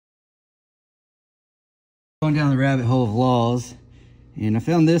Going down the rabbit hole of laws, and I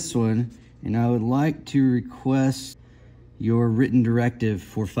found this one, and I would like to request your written directive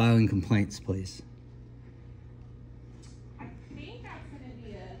for filing complaints, please. I think that's going to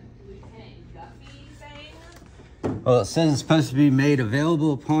be a Lieutenant Guffey thing. Well, it says it's supposed to be made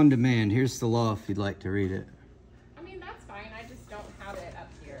available upon demand. Here's the law if you'd like to read it. I mean, that's fine. I just don't have it up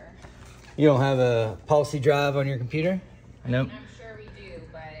here. You don't have a policy drive on your computer? Nope. I'm sure we do,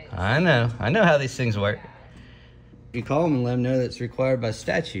 but... I know how these things work. You call them and let them know that it's required by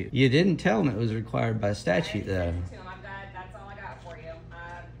statute. You didn't tell them it was required by statute, though. That's all I got for you.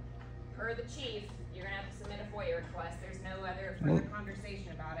 Per the chief, you're going to have to submit a FOIA request. There's no other further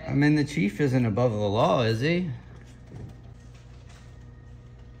conversation about it. I mean, the chief isn't above the law, is he?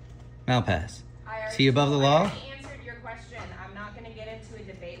 Malpass. Is he above the law? I answered your question. I'm not going to get into a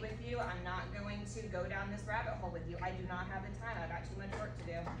debate with you. I'm not going to go down this rabbit hole with you. I do not have the time. I got too much work to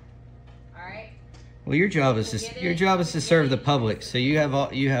do. All right? Well, your job is to serve the public, so you have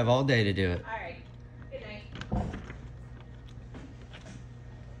all day to do it. All right. Good night.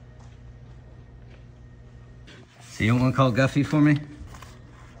 So you don't want to call Guffey for me?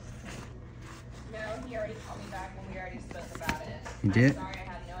 No, he already called me back when we already spoke about it. He did? I'm sorry, I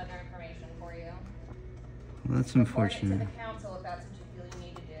have no other information for you. Well, that's Report it unfortunate. to the council if that's what you feel you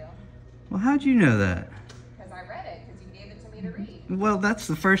need to do. Well, how'd you know that? Because I read it, because you gave it to me to read. Well, that's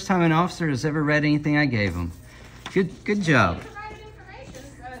the first time an officer has ever read anything I gave him. Good job. You provided information,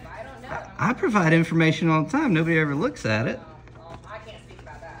 so if I don't know it, I provide information all the time. Nobody ever looks at it. well, I can't speak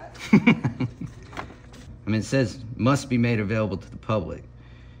about that. I mean, it says must be made available to the public.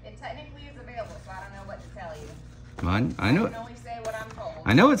 It technically is available, so I don't know what to tell you. I know. I can only say what I'm told.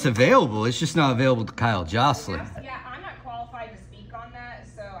 I know it's available. It's just not available to Kyle Jocelyn. Yeah, I'm not qualified to speak on that,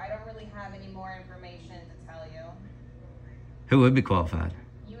 so I don't really have any more information to tell you. Who would be qualified?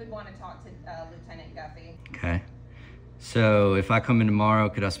 You would want to talk to Lieutenant Guffey. Okay. So if I come in tomorrow,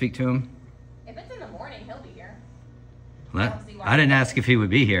 could I speak to him? If it's in the morning, he'll be here. Well, I didn't ask if he would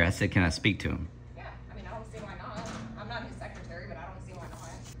be here. I said, can I speak to him? Yeah, I mean, I don't see why not. I'm not his secretary, but I don't see why not.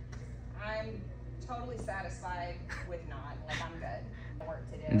 I'm totally satisfied with not. Like, I'm good. Work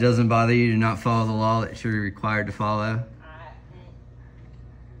to do. It doesn't bother you to not follow the law that you're required to follow?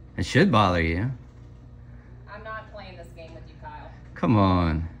 It should bother you. I'm not playing this game with you, Kyle. Come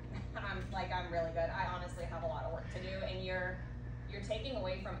on. I'm really good. I honestly have a lot of work to do, and you're taking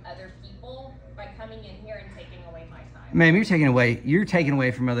away from other people by coming in here and taking away my time. Ma'am, you're taking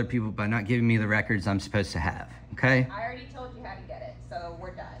away from other people by not giving me the records I'm supposed to have, okay? I already told you how to get it, so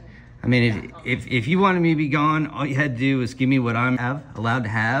we're done. I mean, if you wanted me to be gone, all you had to do was give me what I'm allowed to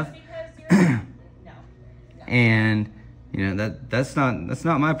have. Because you're no. And you know that's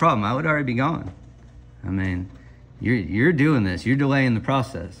not my problem. I would already be gone. I mean, you're doing this. You're delaying the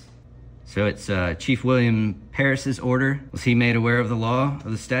process. So it's Chief William Paris's order. Was he made aware of the law,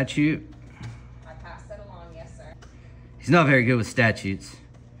 of the statute? I passed that along, yes, sir. He's not very good with statutes.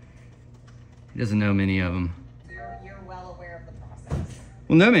 He doesn't know many of them. You're well aware of the process.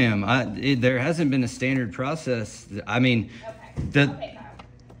 Well, no, ma'am. There hasn't been a standard process. I mean, Okay, Kyle.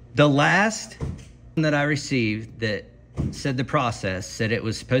 the last that I received that said the process said it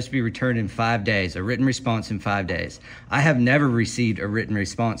was supposed to be returned in 5 days, a written response in 5 days. I have never received a written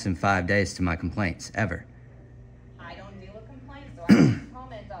response in 5 days to my complaints, ever. I don't deal with complaints, so I can't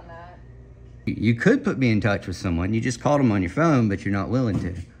comment on that. You could put me in touch with someone. You just called them on your phone, but you're not willing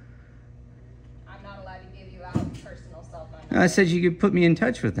to. I'm not allowed to give you out personal cell phone numbers. I said you could put me in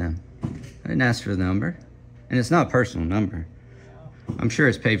touch with them. I didn't ask for the number. And it's not a personal number. I'm sure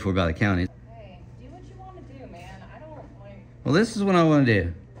it's paid for by the county. Hey, do what you want to do, man. I don't like... Well, this is what I want to do.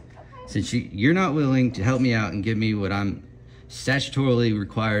 Okay. Since you're not willing to help me out and give me what I'm statutorily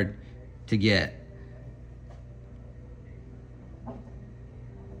required to get.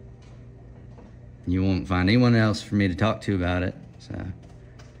 You won't find anyone else for me to talk to about it, so.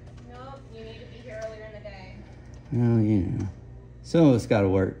 Nope, you need to be here earlier in the day. Well, yeah. Some of us got to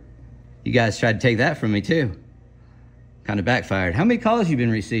work. You guys tried to take that from me, too. Kind of backfired. How many calls you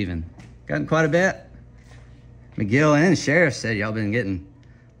been receiving? Gotten quite a bit? McGill and the sheriff said y'all been getting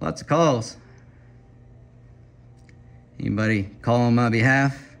lots of calls. Anybody call on my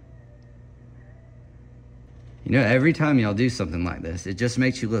behalf? You know, every time y'all do something like this, it just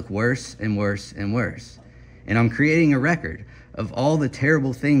makes you look worse and worse and worse. And I'm creating a record of all the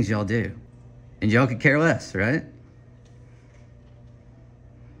terrible things y'all do. And y'all could care less, right?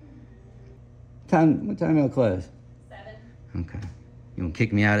 What time y'all close? 7. Okay. You want to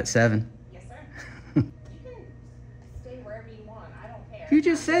kick me out at 7? Yes, sir. You can stay wherever you want. I don't care. You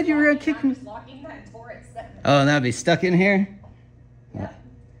just said you were going to kick me. I'm just locking that door at 7. Oh, and that'd be stuck in here? Yeah.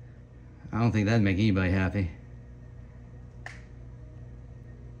 I don't think that'd make anybody happy.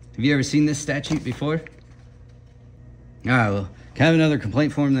 Have you ever seen this statute before? All right, well, can I have another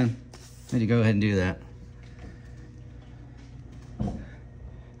complaint form then? I need to go ahead and do that.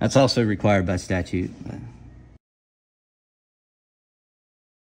 That's also required by statute. But